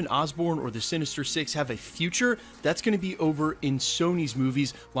if Norman Osborn or the Sinister Six have a future, that's going to be over in Sony's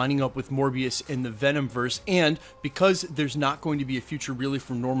movies, lining up with Morbius and the Venomverse, and because there's not going to be a future really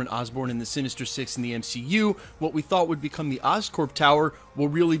from Norman Osborn and the Sinister Six in the MCU, what we thought would become the Oscorp Tower will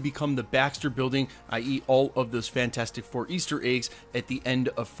really become the Baxter Building, i.e. all of those Fantastic Four Easter eggs at the end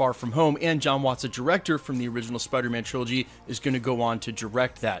of Far From Home, and Jon Watts, a director from the original Spider-Man trilogy, is going to go on to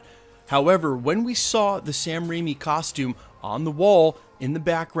direct that. However, when we saw the Sam Raimi costume on the wall in the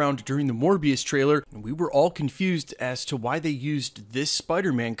background during the Morbius trailer, we were all confused as to why they used this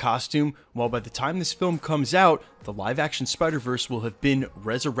Spider-Man costume, while by the time this film comes out, the live-action Spider-Verse will have been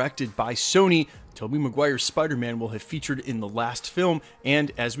resurrected by Sony Tobey Maguire's Spider-Man will have featured in the last film,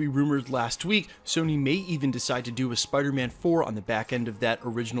 and as we rumored last week, Sony may even decide to do a Spider-Man 4 on the back end of that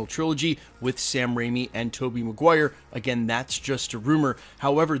original trilogy with Sam Raimi and Tobey Maguire. Again, that's just a rumor.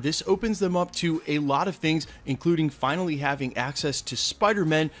 However, this opens them up to a lot of things, including finally having access to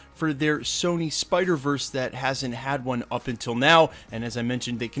Spider-Man for their Sony Spider-Verse that hasn't had one up until now, and as I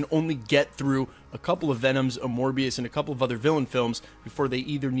mentioned, they can only get through a couple of Venoms, a Morbius, and a couple of other villain films before they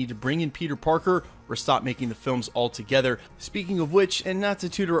either need to bring in Peter Parker or stop making the films altogether. Speaking of which, and not to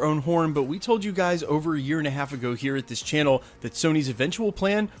toot our own horn, but we told you guys over a year and a half ago here at this channel that Sony's eventual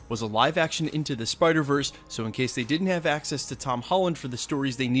plan was a live-action Into the Spider-Verse, so in case they didn't have access to Tom Holland for the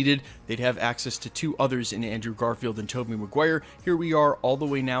stories they needed, they'd have access to two others in Andrew Garfield and Tobey Maguire. Here we are all the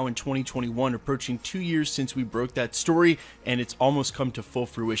way now in 2021, approaching 2 years since we broke that story, and it's almost come to full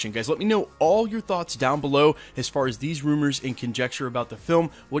fruition. Guys, let me know all your thoughts down below as far as these rumors and conjecture about the film.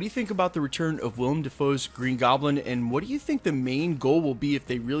 What do you think about the return of Willem Dafoe's Green Goblin, and what do you think the main goal will be if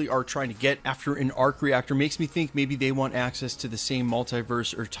they really are trying to get after an arc reactor? Makes me think maybe they want access to the same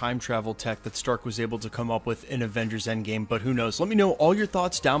multiverse or time travel tech that Stark was able to come up with in Avengers Endgame, but who knows? Let me know all your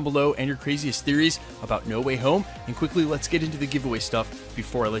thoughts down below and your craziest theories about No Way Home, and quickly let's get into the giveaway stuff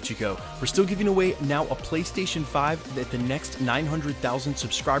before I let you go. We're still giving away now a PlayStation 5 at the next 900,000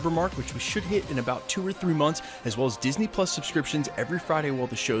 subscriber mark, which we should hit in about 2 or 3 months, as well as Disney Plus subscriptions every Friday while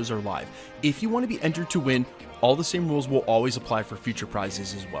the shows are live. If you want to be entered to win, all the same rules will always apply for future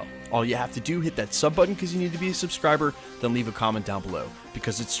prizes as well. All you have to do, hit that sub button because you need to be a subscriber, then leave a comment down below.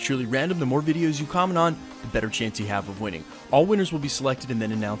 Because it's truly random, the more videos you comment on, the better chance you have of winning. All winners will be selected and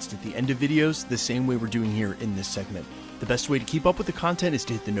then announced at the end of videos, the same way we're doing here in this segment. The best way to keep up with the content is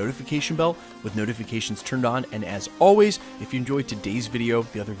to hit the notification bell with notifications turned on, and as always, if you enjoyed today's video,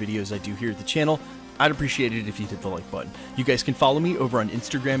 the other videos I do here at the channel, I'd appreciate it if you hit the like button. You guys can follow me over on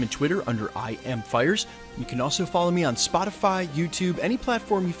Instagram and Twitter under IamFires. You can also follow me on Spotify, YouTube, any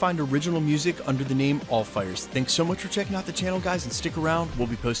platform you find original music under the name AllFires. Thanks so much for checking out the channel, guys, and stick around. We'll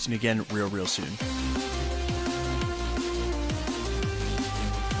be posting again real soon.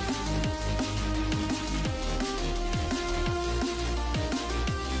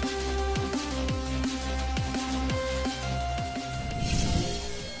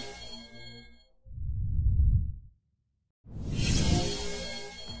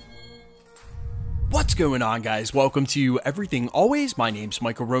 What's going on, guys? Welcome to Everything Always. My name's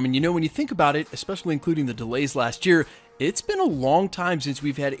Michael Roman. You know, when you think about it, especially including the delays last year, it's been a long time since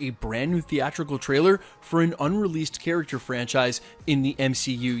we've had a brand new theatrical trailer for an unreleased character franchise in the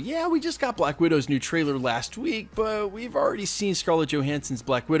MCU. Yeah, we just got Black Widow's new trailer last week, but we've already seen Scarlett Johansson's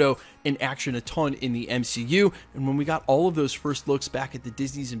Black Widow in action a ton in the MCU, and when we got all of those first looks back at the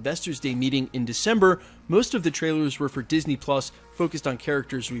Disney's Investors Day meeting in December, most of the trailers were for Disney Plus, focused on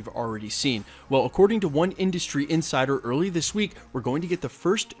characters we've already seen. Well, according to one industry insider, early this week, we're going to get the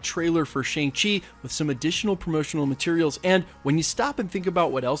first trailer for Shang-Chi with some additional promotional materials, and when you stop and think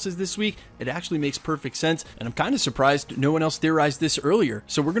about what else is this week, it actually makes perfect sense, and I'm kind of surprised no one else theorized this earlier.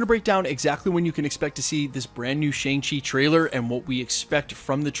 So we're going to break down exactly when you can expect to see this brand new Shang-Chi trailer and what we expect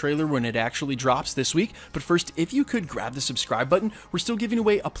from the trailer when it actually drops this week. But first, if you could grab the subscribe button, we're still giving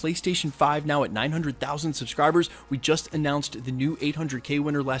away a PlayStation 5 now at 900,000 subscribers. We just announced the new 800K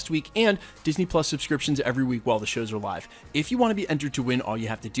winner last week, and Disney Plus subscriptions every week while the shows are live. If you want to be entered to win, all you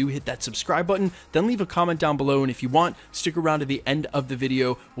have to do, hit that subscribe button, then leave a comment down below, and if you want, stick around to the end of the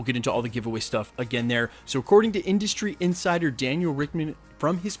video. We'll get into all the giveaway stuff again there. So according to industry insider Daniel Rickman,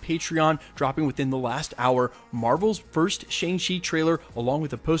 from his Patreon, dropping within the last hour, Marvel's first Shang-Chi trailer, along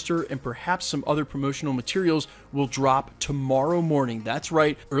with a poster and perhaps some other promotional materials, will drop tomorrow morning. That's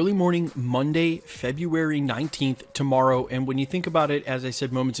right, early morning, Monday, February 19th, tomorrow. And when you think about it, as I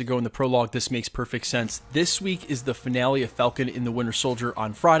said moments ago in the prologue, this makes perfect sense. This week is the finale of Falcon and the Winter Soldier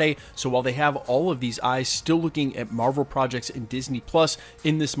on Friday, so while they have all of these eyes still looking at Marvel projects in Disney Plus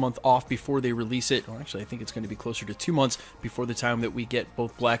in this month off before they release it, or actually I think it's going to be closer to 2 months before the time that we get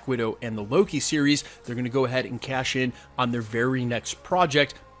both Black Widow and the Loki series, they're going to go ahead and cash in on their very next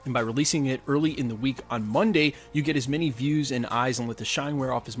project. And by releasing it early in the week on Monday, you get as many views and eyes and let the shine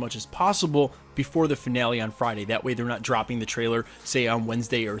wear off as much as possible before the finale on Friday. That way they're not dropping the trailer, say, on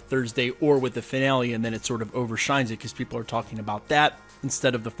Wednesday or Thursday or with the finale, and then it sort of overshines it because people are talking about that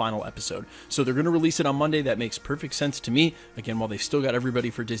instead of the final episode. So they're going to release it on Monday. That makes perfect sense to me. Again, while they've still got everybody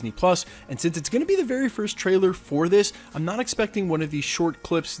for Disney Plus, and since it's going to be the very first trailer for this, I'm not expecting one of these short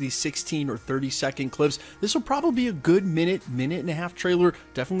clips, these 16 or 30-second clips. This will probably be a good minute and a half trailer,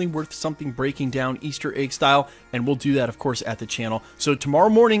 definitely worth something breaking down Easter egg style, and we'll do that, of course, at the channel. So tomorrow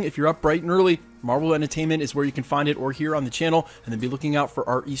morning, if you're up bright and early, Marvel Entertainment is where you can find it, or here on the channel, and then be looking out for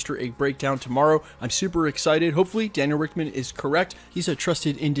our Easter egg breakdown tomorrow. I'm super excited. Hopefully Daniel Richtman is correct. He's a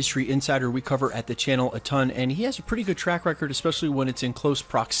trusted industry insider we cover at the channel a ton, and he has a pretty good track record, especially when it's in close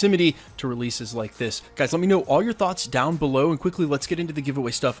proximity to releases like this. Guys, let me know all your thoughts down below, and quickly let's get into the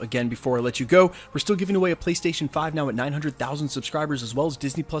giveaway stuff again before I let you go. We're still giving away a PlayStation 5 now at 900,000 subscribers, as well as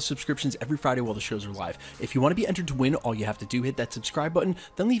Disney Plus subscriptions every Friday while the shows are live. If you want to be entered to win, all you have to do, hit that subscribe button,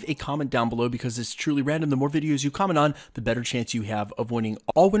 then leave a comment down below, because it's truly random. The more videos you comment on, the better chance you have of winning.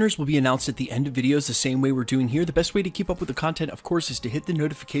 All winners will be announced at the end of videos the same way we're doing here. The best way to keep up with the content, of course, is to hit the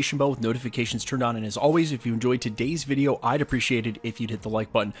notification bell with notifications turned on. And as always, if you enjoyed today's video, I'd appreciate it if you'd hit the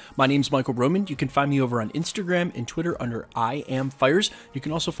like button. My name's Michael Roman. You can find me over on Instagram and Twitter under IamFires. You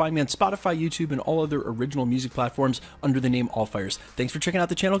can also find me on Spotify, YouTube, and all other original music platforms under the name AllFires. Thanks for checking out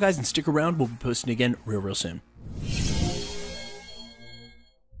the channel, guys, and stick around. We'll be posting again real soon.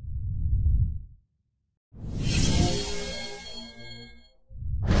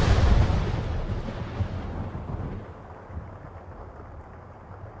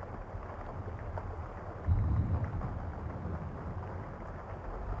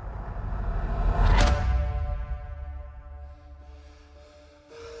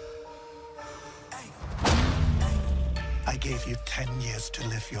 I gave you 10 years to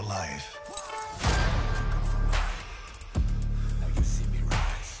live your life. Now you see me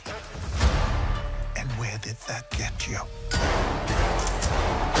rise. And where did that get you?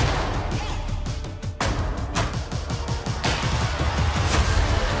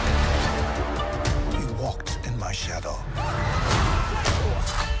 You walked in my shadow.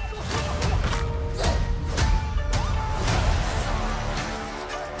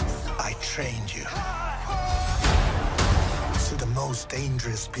 I trained you. The most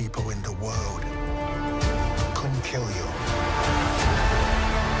dangerous people in the world couldn't kill you.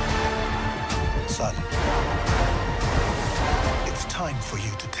 Son, it's time for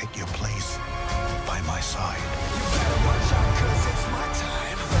you to take your place by my side. You better watch out, 'cause it's my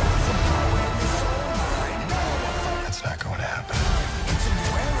time. That's not going to happen. It's a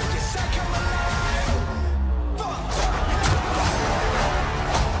new era, you said come alive.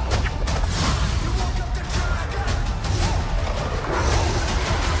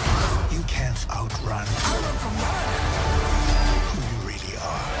 Outrun who you really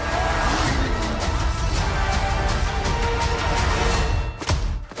are.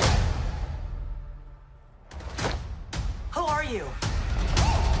 Who are you?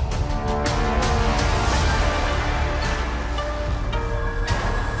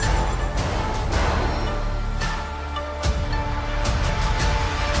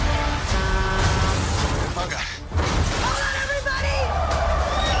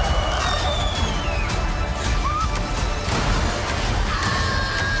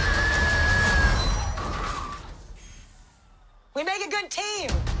 We make a good team.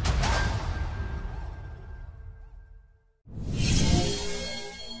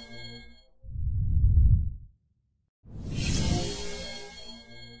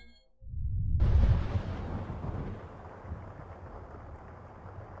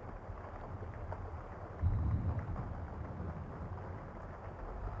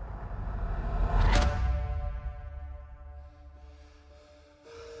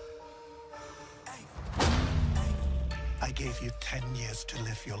 I gave you 10 years to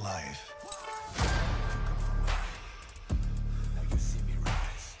live your life. Now you see me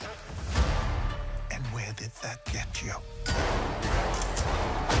rise. And where did that get you?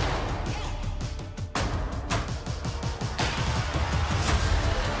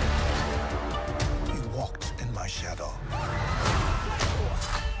 You walked in my shadow.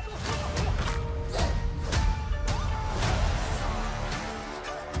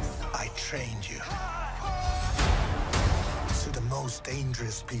 I trained you. The most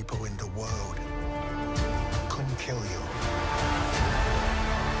dangerous people in the world couldn't kill you.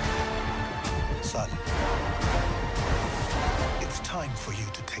 Son, it's time for you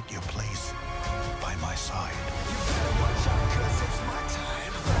to take your place by my side. You better watch out, 'cause it's my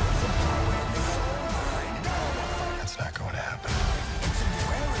time. That's not going to happen. It's a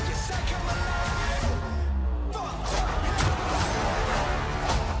new era, you said come alive.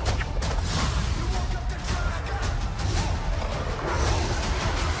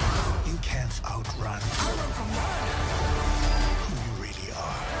 Outrun who you really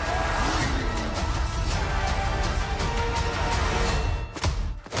are.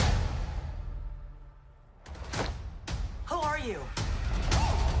 Who are you?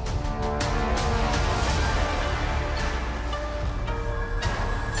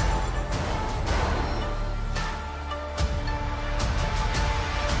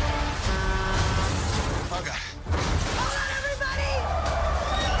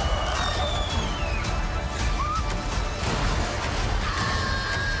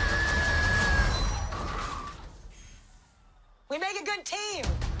 good team.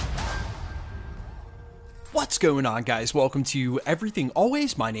 What's going on, guys? Welcome to Everything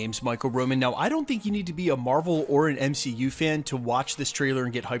Always. My name's Michael Roman. Now, I don't think you need to be a Marvel or an MCU fan to watch this trailer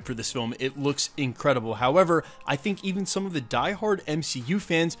and get hyped for this film. It looks incredible. However, I think even some of the diehard MCU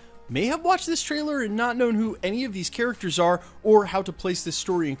fans may have watched this trailer and not known who any of these characters are or how to place this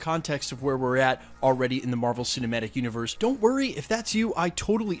story in context of where we're at already in the Marvel Cinematic Universe. Don't worry, if that's you, I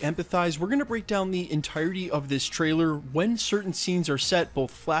totally empathize. We're going to break down the entirety of this trailer, when certain scenes are set,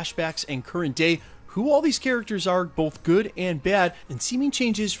 both flashbacks and current day, who all these characters are, both good and bad, and seeming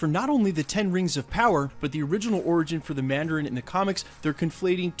changes for not only the 10 Rings of Power, but the original origin for the Mandarin in the comics. They're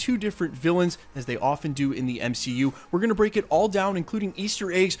conflating two different villains, as they often do in the MCU. We're going to break it all down, including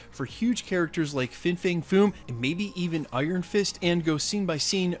Easter eggs for huge characters like Fin Fang Foom, and maybe even Iron Fist, and go scene by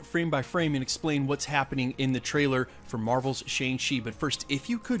scene, frame by frame, and explain what's happening in the trailer for Marvel's Shang-Chi. But first, if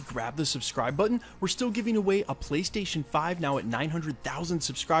you could grab the subscribe button, we're still giving away a PlayStation 5 now at 900,000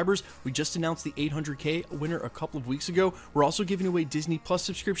 subscribers. We just announced the 800K winner a couple of weeks ago. We're also giving away Disney Plus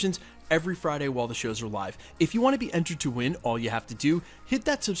subscriptions every Friday while the shows are live. If you want to be entered to win, all you have to do, hit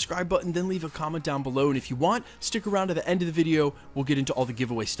that subscribe button, then leave a comment down below. And if you want, stick around to the end of the video. We'll get into all the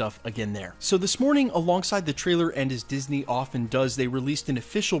giveaway stuff again there. So this morning, alongside the trailer, and as Disney often does, they released an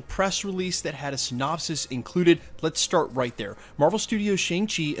official press release that had a synopsis included. Let's start right there. Marvel Studios'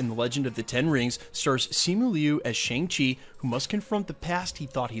 Shang-Chi and the Legend of the Ten Rings stars Simu Liu as Shang-Chi, who must confront the past he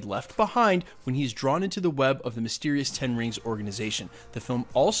thought he left behind when he is drawn into the web of the mysterious Ten Rings organization. The film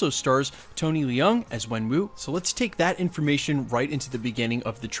also stars Tony Leung as Wenwu. So let's take that information right into the beginning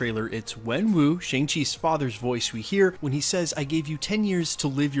of the trailer. It's Wenwu, Shang-Chi's father's voice, we hear when he says, "I gave you 10 years to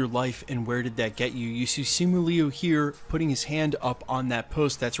live your life, and where did that get you?" You see Simu Liu here putting his hand up on that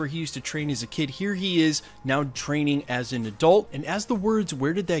post. That's where he used to train as a kid. Here he is now training as an adult. And as the words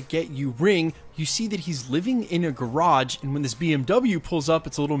 "where did that get you" ring, you see that he's living in a garage, and when this BMW pulls up,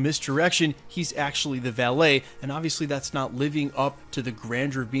 it's a little misdirection. He's actually the valet, and obviously that's not living up to the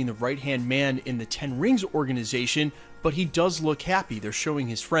grandeur of being the right-hand man in the Ten Rings organization, but he does look happy. They're showing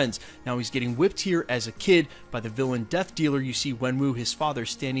his friends. Now he's getting whipped here as a kid by the villain Death Dealer. You see Wenwu, his father,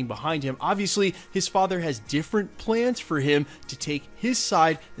 standing behind him. Obviously, his father has different plans for him to take his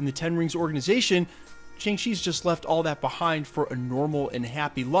side in the Ten Rings organization. Shang-Chi's just left all that behind for a normal and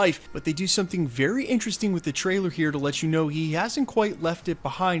happy life, but they do something very interesting with the trailer here to let you know he hasn't quite left it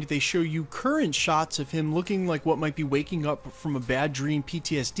behind. They show you current shots of him looking like what might be waking up from a bad dream,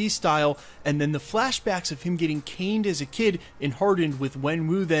 PTSD style, and then the flashbacks of him getting caned as a kid and hardened with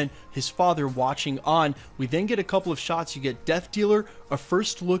Wenwu, then his father, watching on. We then get a couple of shots. You get Death Dealer, a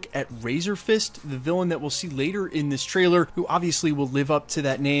first look at Razor Fist, the villain that we'll see later in this trailer, who obviously will live up to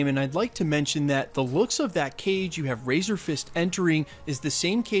that name. And I'd like to mention that the looks of that cage you have Razor Fist entering is the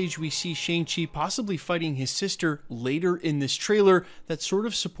same cage we see Shang-Chi possibly fighting his sister later in this trailer. That sort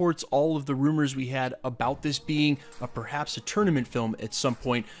of supports all of the rumors we had about this being perhaps a tournament film at some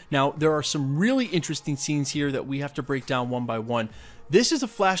point. Now, there are some really interesting scenes here that we have to break down one by one. This is a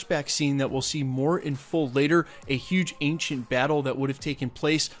flashback scene that we'll see more in full later, a huge ancient battle that would have taken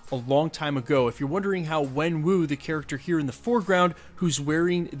place a long time ago. If you're wondering how Wenwu, the character here in the foreground, who's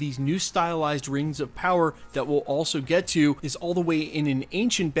wearing these new stylized rings of power that we'll also get to, is all the way in an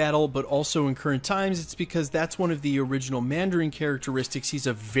ancient battle, but also in current times, it's because that's one of the original Mandarin characteristics. He's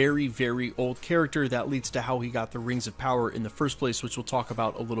a very, very old character. That leads to how he got the rings of power in the first place, which we'll talk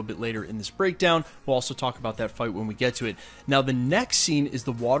about a little bit later in this breakdown. We'll also talk about that fight when we get to it. Now, the next scene is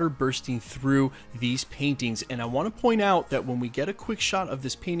the water bursting through these paintings, and I want to point out that when we get a quick shot of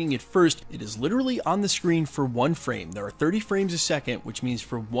this painting at first, it is literally on the screen for one frame. There are 30 frames a second, which means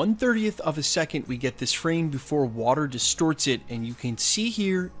for 1/30th of a second we get this frame before water distorts it, and you can see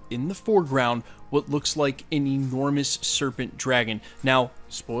here in the foreground what looks like an enormous serpent dragon. Now,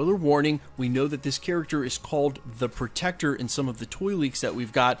 spoiler warning, we know that this character is called the Protector in some of the toy leaks that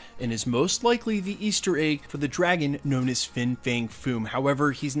we've got, and is most likely the Easter egg for the dragon known as Fin Fang Foom.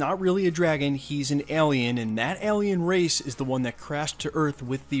 However, he's not really a dragon, he's an alien, and that alien race is the one that crashed to Earth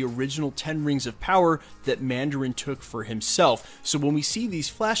with the original 10 Rings of Power that Mandarin took for himself. So when we see these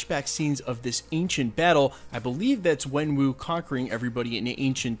flashback scenes of this ancient battle, I believe that's Wenwu conquering everybody in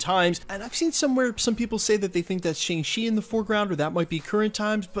ancient times, and I've seen somewhere some people say that they think that's Shang-Chi in the foreground, or that might be current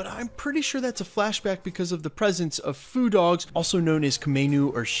times, but I'm pretty sure that's a flashback because of the presence of foo dogs, also known as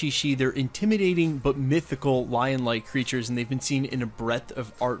Kamenu or Shishi. They're intimidating but mythical lion-like creatures, and they've been seen in a breadth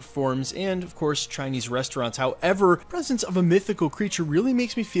of art forms and, of course, Chinese restaurants. However, the presence of a mythical creature really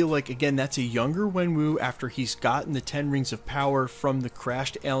makes me feel like, again, that's a younger Wenwu after he's gotten the 10 rings of power from the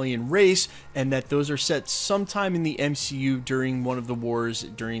crashed alien race, and that those are set sometime in the MCU during one of the wars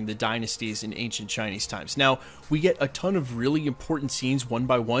during the dynasties in ancient Chinese times. Now, we get a ton of really important scenes one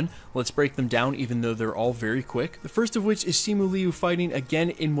by one. Let's break them down, even though they're all very quick. The first of which is Simu Liu fighting again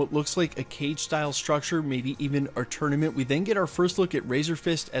in what looks like a cage-style structure, maybe even a tournament. We then get our first look at Razor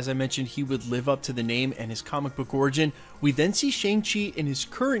Fist. As I mentioned, he would live up to the name and his comic book origin. We then see Shang-Chi in his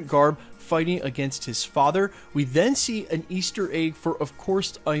current garb fighting against his father. We then see an Easter egg for, of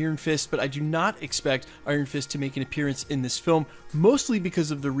course, Iron Fist, but I do not expect Iron Fist to make an appearance in this film, mostly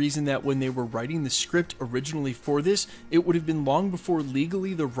because of the reason that when they were writing the script originally for this, it would have been long before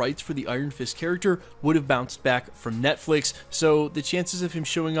legally the rights for the Iron Fist character would have bounced back from Netflix, so the chances of him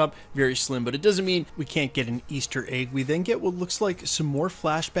showing up, very slim, but it doesn't mean we can't get an Easter egg. We then get what looks like some more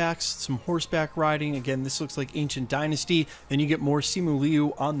flashbacks, some horseback riding. Again, this looks like Ancient Dynasty. Then you get more Simu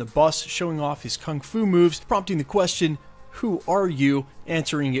Liu on the bus showing off his kung fu moves, prompting the question, who are you?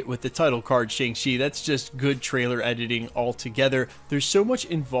 Answering it with the title card, Shang-Chi. That's just good trailer editing altogether. There's so much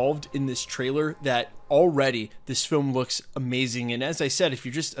involved in this trailer that already this film looks amazing. And as I said, if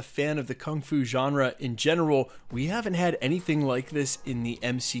you're just a fan of the kung fu genre in general, we haven't had anything like this in the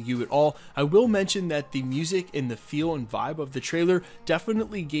MCU at all. I will mention that the music and the feel and vibe of the trailer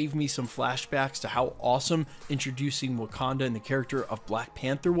definitely gave me some flashbacks to how awesome introducing Wakanda and the character of Black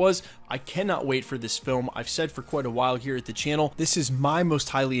Panther was. I cannot wait for this film. I've said for quite a while here at the channel, this is my most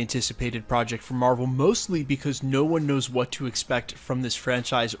highly anticipated project for Marvel, mostly because no one knows what to expect from this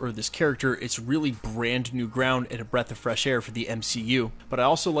franchise or this character. It's really brand new ground and a breath of fresh air for the MCU. But I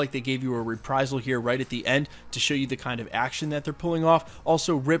also like they gave you a reprisal here right at the end to show you the kind of action that they're pulling off.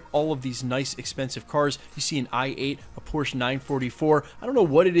 Also rip all of these nice expensive cars. You see an i8, a Porsche 944. I don't know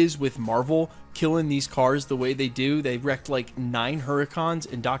what it is with Marvel killing these cars the way they do. They wrecked like 9 Huracans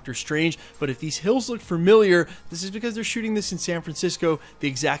in Doctor Strange, but if these hills look familiar, this is because they're shooting this in San Francisco, the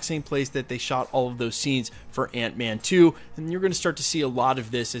exact same place that they shot all of those scenes for Ant-Man 2, and you're going to start to see a lot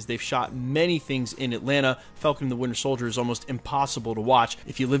of this as they've shot many things in Atlanta. Falcon and the Winter Soldier is almost impossible to watch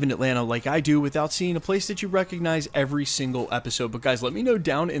if you live in Atlanta like I do without seeing a place that you recognize every single episode. But guys, let me know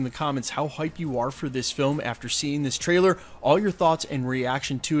down in the comments how hype you are for this film after seeing this trailer, all your thoughts and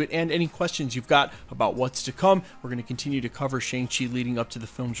reaction to it, and any questions you've got about what's to come. We're going to continue to cover Shang-Chi leading up to the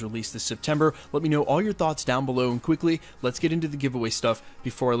film's release this September. Let me know all your thoughts down below, and quickly, let's get into the giveaway stuff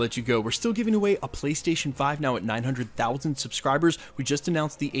before I let you go. We're still giving away a PlayStation 5 now at 900,000 subscribers. We just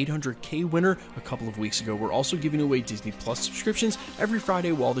announced the 800K winner a couple of weeks ago. We're also giving away Disney Plus subscriptions every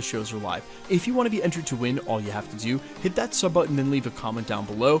Friday while the shows are live. If you want to be entered to win, all you have to do, hit that sub button and leave a comment down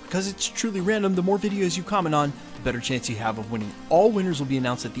below. Because it's truly random, the more videos you comment on, the better chance you have of winning. All winners will be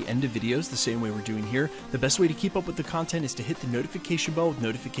announced at the end of videos, the same way we're doing here. The best way to keep up with the content is to hit the notification bell with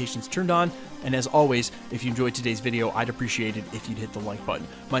notifications turned on. And as always, if you enjoyed today's video, I'd appreciate it if you'd hit the like button.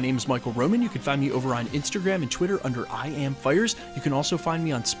 My name is Michael Roman. You can find me over on Instagram and Twitter under IamFires. You can also find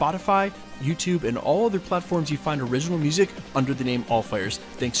me on Spotify, YouTube, and all other platforms you find original music under the name Allfires.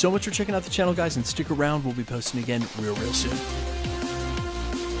 Thanks so much for checking out the channel, guys, and stick around. We'll be posting again real soon.